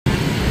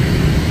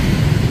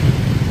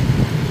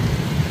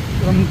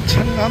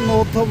엄청난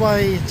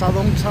오토바이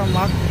자동차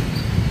막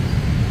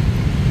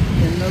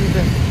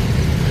있는데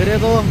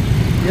그래도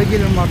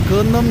여기를 막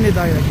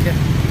건넙니다. 이렇게.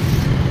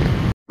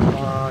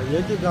 아,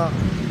 여기가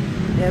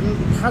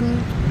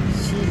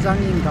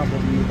벤탄시장인가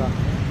봅니다.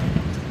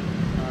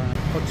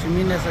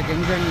 호치민에서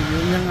굉장히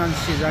유명한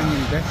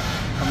시장인데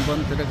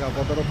한번 들어가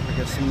보도록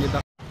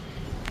하겠습니다.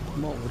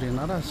 뭐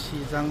우리나라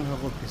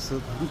시장하고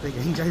비슷한데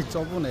굉장히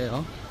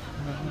좁으네요.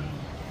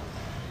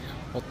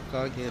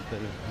 옷가게들,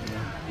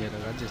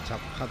 여러가지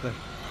잡화들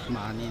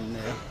많이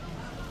있네요.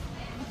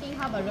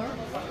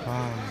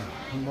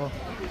 뭐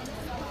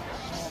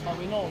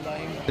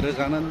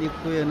들어가는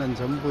입구에는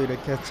전부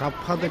이렇게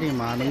잡화들이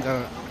많은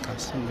것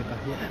같습니다.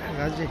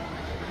 여러가지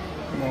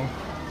뭐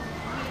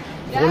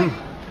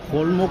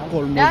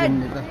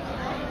골목골목입니다.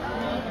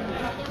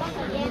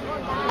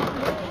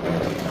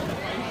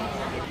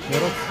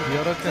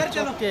 이렇게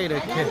좁게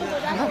이렇게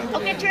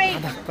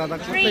다닥다닥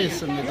붙어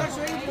있습니다.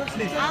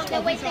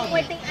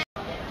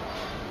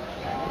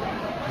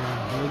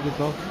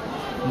 여기도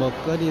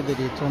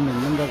먹거리들이 좀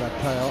있는 것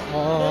같아요.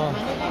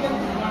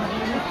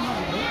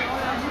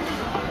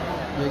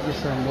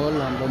 여기서 뭘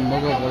한번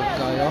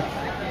먹어볼까요?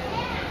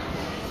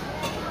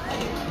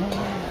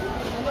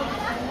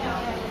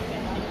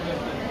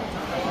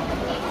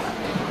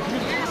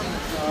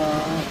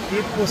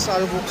 비프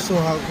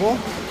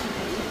쌀국수하고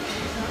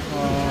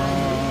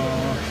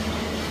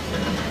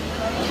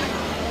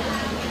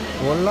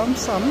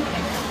월남쌈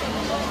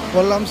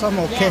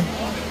오케이.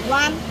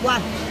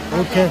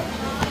 오케이.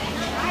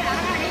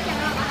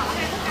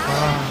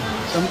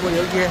 전부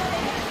여기에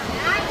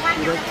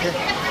이렇게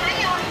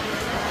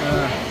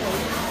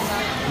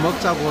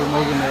먹자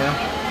골목이네요.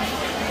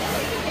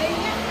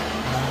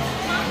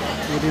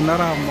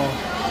 우리나라 뭐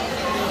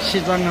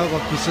시장하고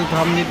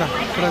비슷합니다.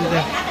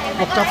 그런데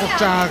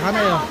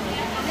복작복작하네요.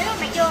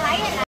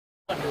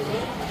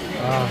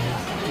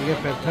 이게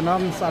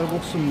베트남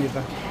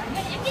쌀국수입니다.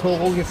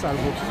 소고기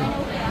쌀국수.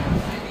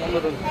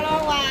 오늘은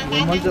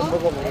이거 먼저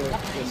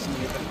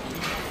먹어보겠습니다.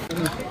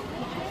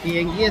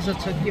 비행기에서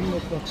첫 끼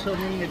먹고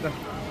처음입니다.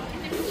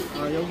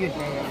 여기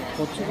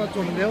고추가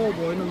좀 매워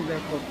보이는데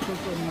고추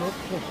좀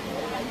넣고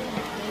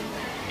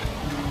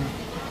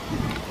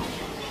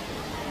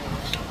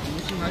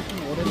무슨 하여튼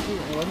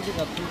오렌지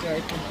같은 게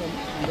하여튼 좀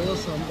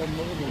넣어서 한번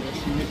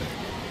먹어보겠습니다.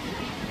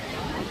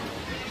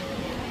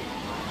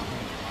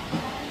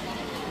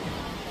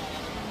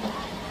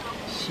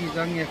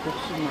 시장의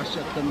국수 맛이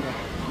어떤가?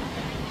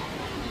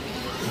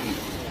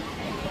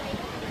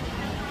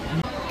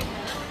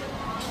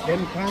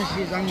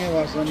 벤탄시장에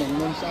와서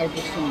먹는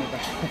쌀국수입니다.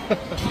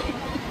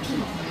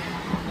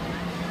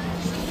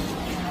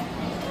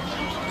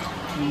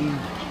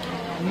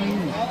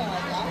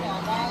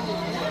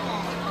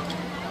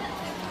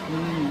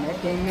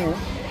 맛있네요.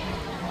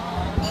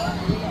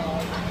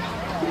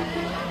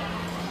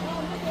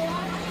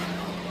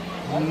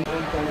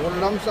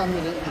 월남쌈이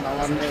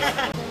나왔네요.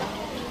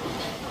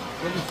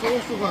 여기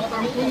소스가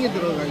땅콩이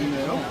들어가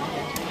있네요.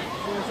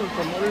 소스를 좀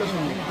올려서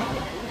먹을까?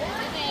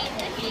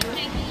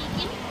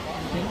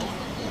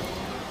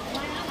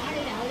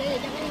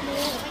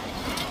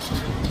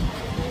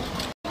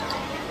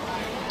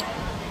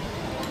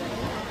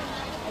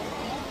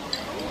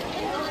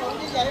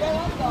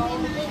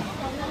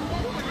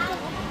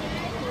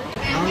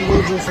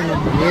 망고 주스는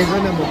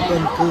예전에 먹던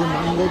그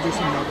망고 주스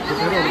맛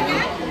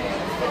그대로네요.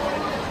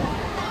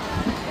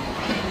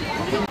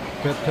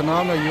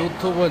 베트남의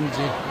유튜버인지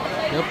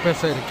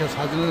옆에서 이렇게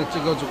사진을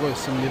찍어주고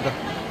있습니다.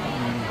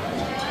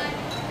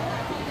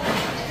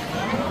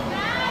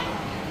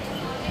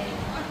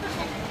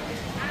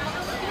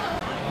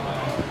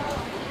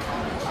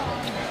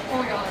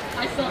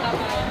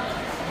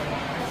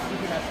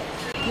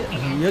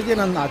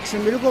 여기는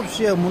아침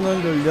 7시에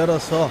문을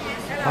열어서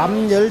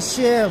밤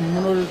 10시에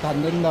문을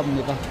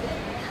닫는답니다.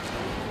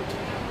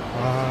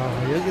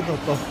 여기도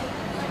또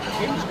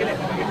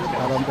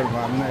사람들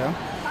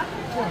많네요.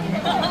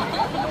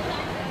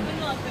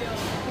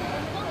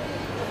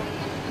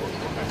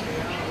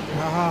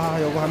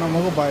 요거 하나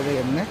먹어봐야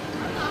되겠네.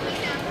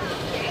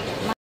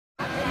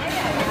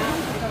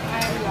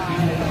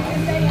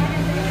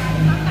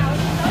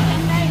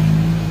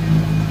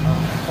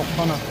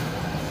 코코넛.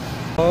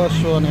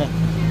 시원해.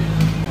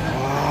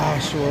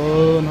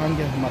 시원한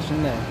게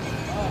맛있네.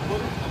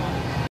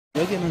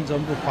 여기는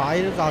전부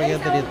과일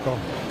가게들이 또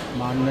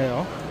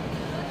많네요.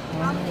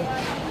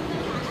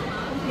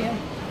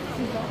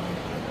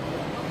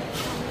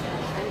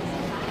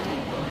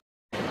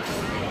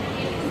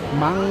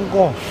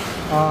 망고.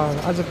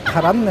 아직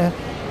달았네.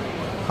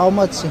 How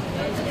much?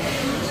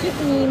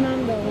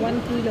 12만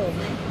원 1kg.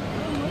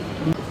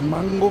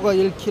 망고가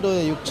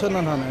 1kg에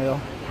 6,000원 하네요.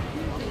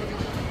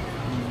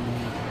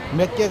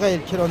 몇 개가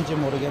 1kg인지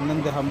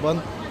모르겠는데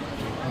한번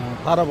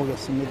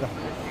달아보겠습니다.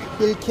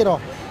 1kg,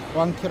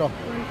 1kg.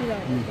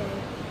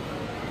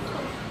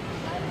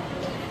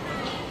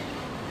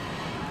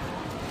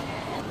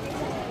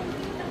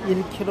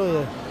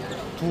 1kg에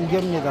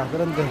 2개입니다.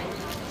 그런데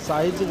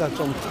사이즈가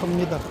좀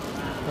큽니다.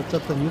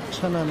 어쨌든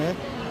 6,000원에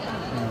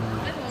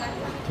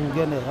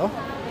 2개네요.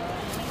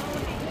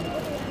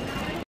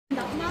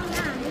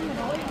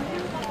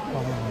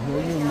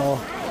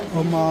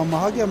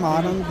 어마어마하게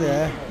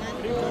많은데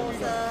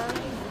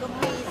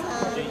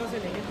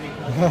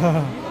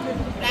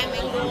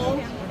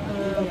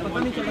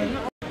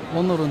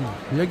오늘은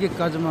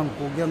여기까지만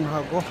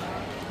구경하고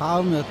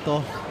다음에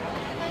또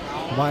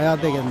와야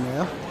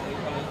되겠네요.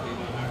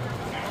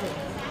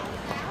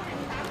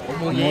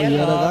 뭐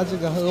여러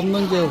가지가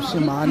없는 게 없이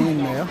많이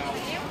있네요.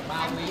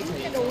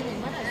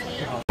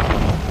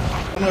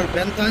 오늘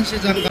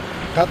벤탄시장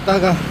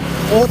갔다가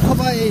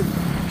오토바이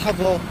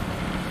타고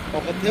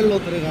호텔로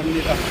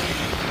들어갑니다.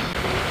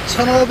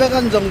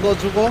 1,500원 정도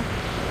주고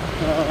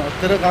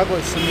들어가고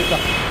있습니다.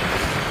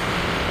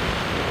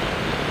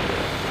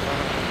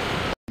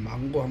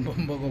 망고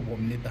한번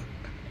먹어봅니다.